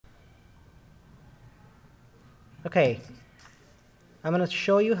Okay, I'm going to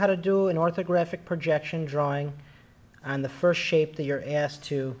show you how to do an orthographic projection drawing on the first shape that you're asked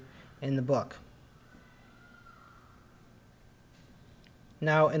to in the book.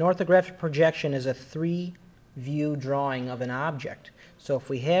 Now, an orthographic projection is a three-view drawing of an object. So if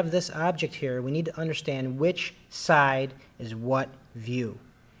we have this object here, we need to understand which side is what view.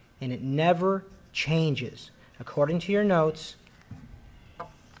 And it never changes. According to your notes,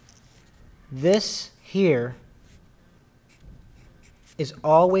 this here is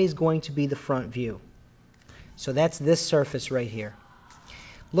always going to be the front view. So that's this surface right here.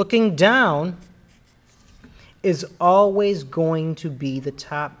 Looking down is always going to be the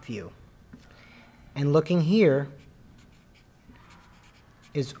top view. And looking here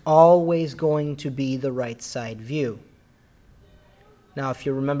is always going to be the right side view. Now, if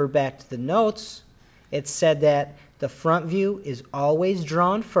you remember back to the notes, it said that the front view is always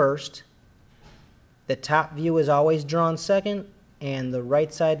drawn first, the top view is always drawn second, and the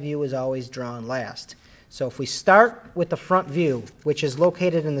right side view is always drawn last. So if we start with the front view, which is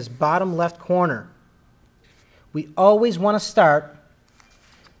located in this bottom left corner, we always want to start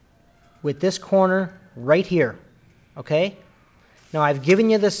with this corner right here, okay? Now, I've given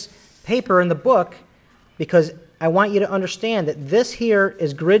you this paper in the book because I want you to understand that this here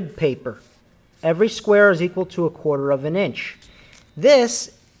is grid paper. Every square is equal to 1/4 of an inch.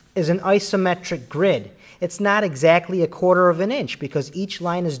 This is an isometric grid. It's not exactly 1/4 of an inch because each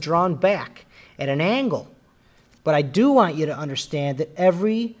line is drawn back at an angle. But I do want you to understand that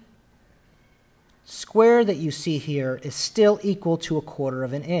every square that you see here is still equal to 1/4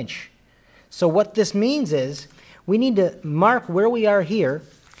 of an inch. So what this means is we need to mark where we are here,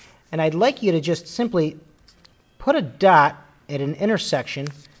 and I'd like you to just simply put a dot at an intersection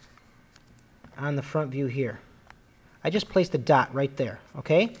on the front view here. I just placed a dot right there,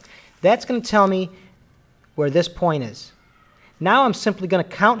 okay? That's going to tell me where this point is. Now I'm simply going to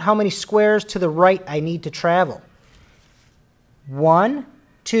count how many squares to the right I need to travel. 1,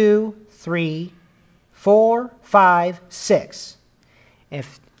 2, 3, 4, 5, 6.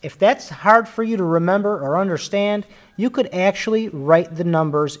 If that's hard for you to remember or understand, you could actually write the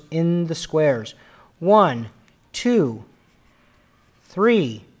numbers in the squares. 1, 2,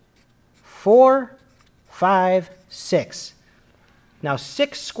 3, 4, 5, 6. Now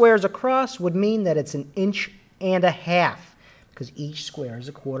 6 squares across would mean that it's 1.5 inches because each square is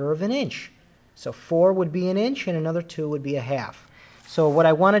 1/4 of an inch. So 4 would be 1 inch and another 2 would be 1/2. So what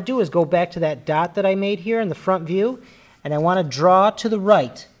I want to do is go back to that dot that I made here in the front view, and I want to draw to the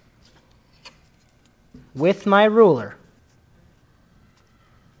right with my ruler.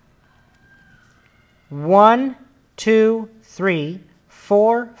 1, 2, 3,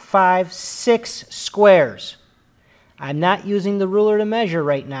 4, 5, 6 squares. I'm not using the ruler to measure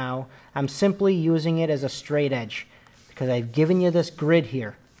right now. I'm simply using it as a straight edge because I've given you this grid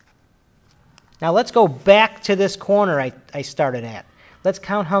here. Now let's go back to this corner I started at. Let's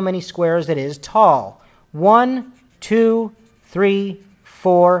count how many squares it is tall. 1, 2, 3,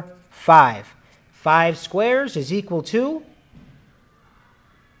 4, 5. 5 squares is equal to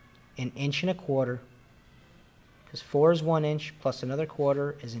 1.25 inches. Because 4 is 1 inch plus another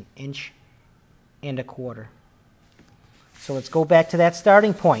 1/4 is 1.25 inches. So let's go back to that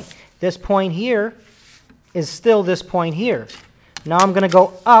starting point. This point here is still this point here. Now I'm going to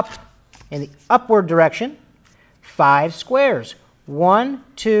go up in the upward direction. 5 squares. 1,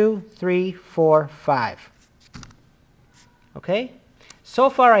 2, 3, 4, 5. Okay?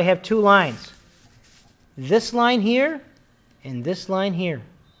 So far I have 2 lines. This line here and this line here.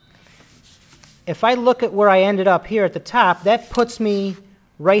 If I look at where I ended up here at the top, that puts me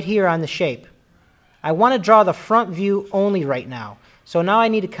right here on the shape. I want to draw the front view only right now. So now I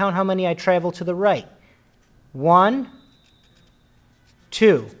need to count how many I travel to the right. 1,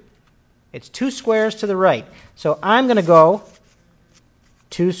 2. It's 2 squares to the right. So I'm going to go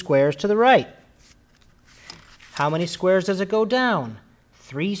 2 squares to the right. How many squares does it go down?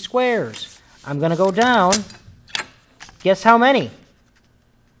 3 squares. I'm going to go down. Guess how many?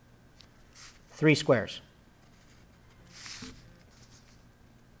 3 squares.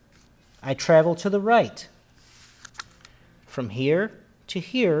 I travel to the right. From here to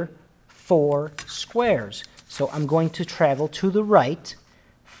here, 4 squares. So I'm going to travel to the right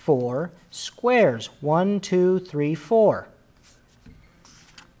 4 squares. 1, 2, 3, 4.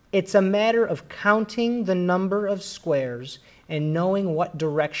 It's a matter of counting the number of squares and knowing what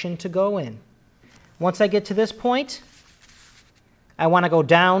direction to go in. Once I get to this point, I want to go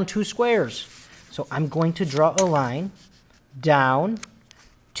down 2 squares. So I'm going to draw a line down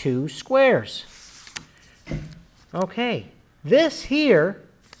 2 squares. Okay, this here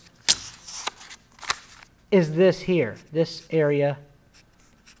is this here, this area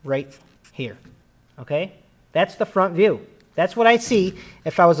right here, okay? That's the front view. That's what I'd see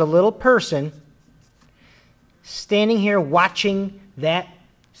if I was a little person standing here watching that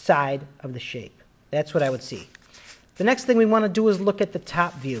side of the shape. That's what I would see. The next thing we want to do is look at the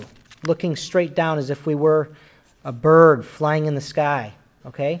top view, looking straight down as if we were a bird flying in the sky,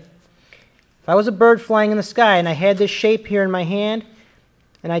 okay? If I was a bird flying in the sky and I had this shape here in my hand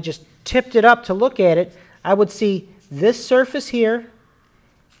and I just tipped it up to look at it, I would see this surface here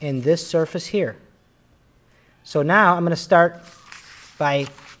and this surface here. So now I'm going to start by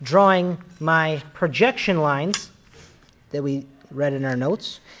drawing my projection lines that we read in our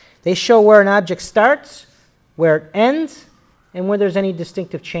notes. They show where an object starts, where it ends, and where there's any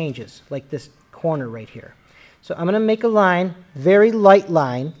distinctive changes, like this corner right here. So I'm going to make a line, very light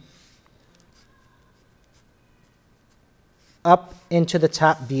line, up into the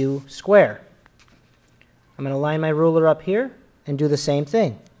top view square. I'm going to line my ruler up here and do the same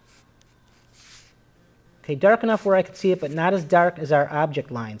thing. Okay, dark enough where I could see it, but not as dark as our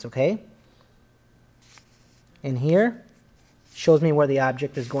object lines, okay? And here shows me where the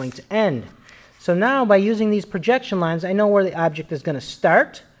object is going to end. So now by using these projection lines, I know where the object is going to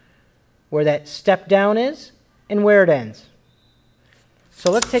start, where that step down is, and where it ends. So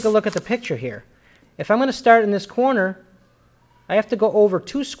let's take a look at the picture here. If I'm going to start in this corner, I have to go over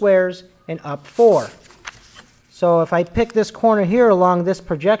 2 squares and up 4. So if I pick this corner here along this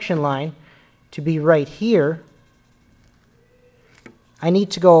projection line to be right here, I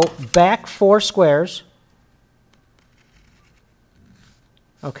need to go back 4 squares,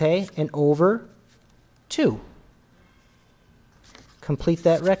 okay, and over 2. Complete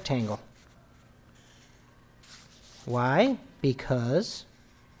that rectangle. Why? Because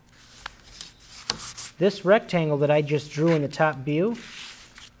this rectangle that I just drew in the top view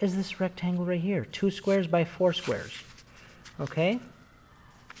is this rectangle right here, 2 squares by 4 squares. Okay?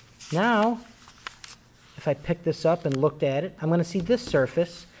 Now, if I pick this up and looked at it, I'm going to see this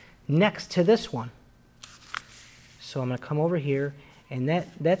surface next to this one. So I'm going to come over here, and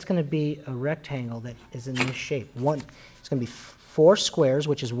that's going to be a rectangle that is in this shape. It's going to be 4 squares,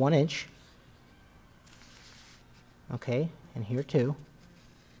 which is 1 inch. Okay, and here too.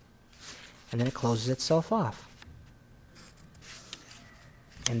 And then it closes itself off.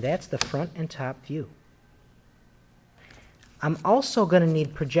 And that's the front and top view. I'm also going to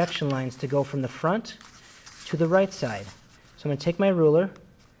need projection lines to go from the front to the right side. So I'm going to take my ruler,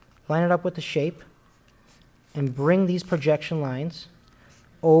 line it up with the shape, and bring these projection lines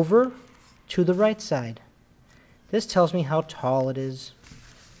over to the right side. This tells me how tall it is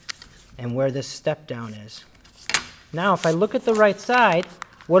and where this step down is. Now if I look at the right side,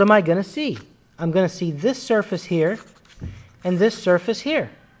 what am I going to see? I'm going to see this surface here and this surface here.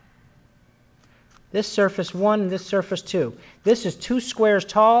 This surface 1 and this surface 2. This is 2 squares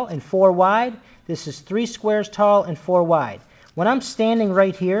tall and 4 wide. This is 3 squares tall and 4 wide. When I'm standing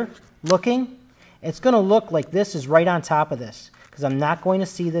right here looking, it's going to look like this is right on top of this because I'm not going to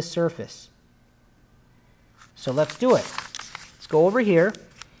see this surface. So let's do it. Let's go over here.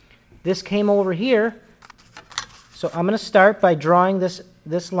 This came over here. So I'm going to start by drawing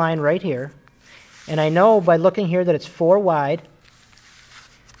this line right here. And I know by looking here that it's 4 wide.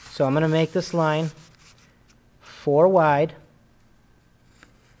 So I'm going to make this line 4 wide.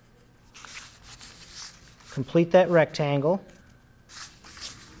 Complete that rectangle.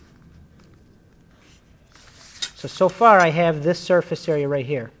 So far I have this surface area right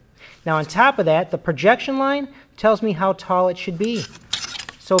here. Now on top of that, the projection line tells me how tall it should be.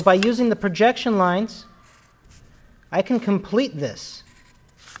 So by using the projection lines, I can complete this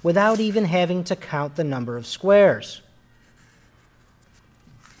without even having to count the number of squares.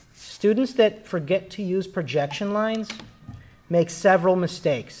 Students that forget to use projection lines make several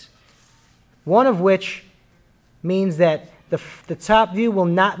mistakes. One of which means that the top view will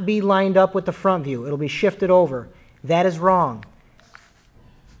not be lined up with the front view. It'll be shifted over. That is wrong.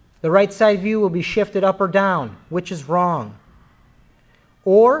 The right side view will be shifted up or down, which is wrong.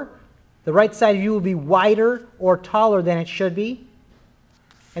 Or the right side view will be wider or taller than it should be.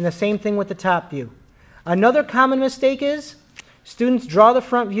 And the same thing with the top view. Another common mistake is students draw the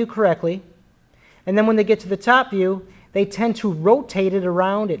front view correctly, and then when they get to the top view, they tend to rotate it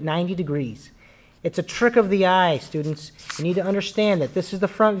around at 90 degrees. It's a trick of the eye, students. You need to understand that this is the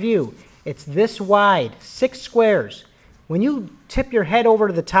front view. It's this wide, 6 squares. When you tip your head over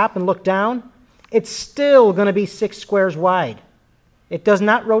to the top and look down, it's still going to be 6 squares wide. It does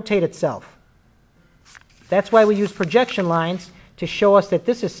not rotate itself. That's why we use projection lines to show us that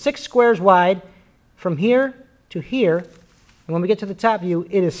this is 6 squares wide from here to here. And when we get to the top view,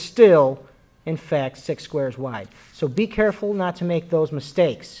 it is still in fact, 6 squares wide. So be careful not to make those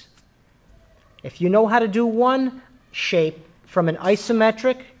mistakes. If you know how to do one shape from an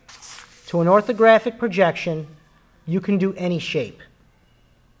isometric to an orthographic projection, you can do any shape.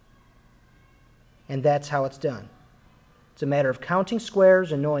 And that's how it's done. It's a matter of counting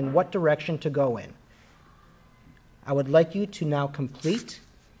squares and knowing what direction to go in. I would like you to now complete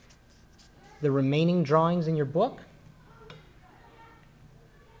the remaining drawings in your book.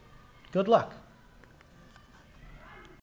 Good luck.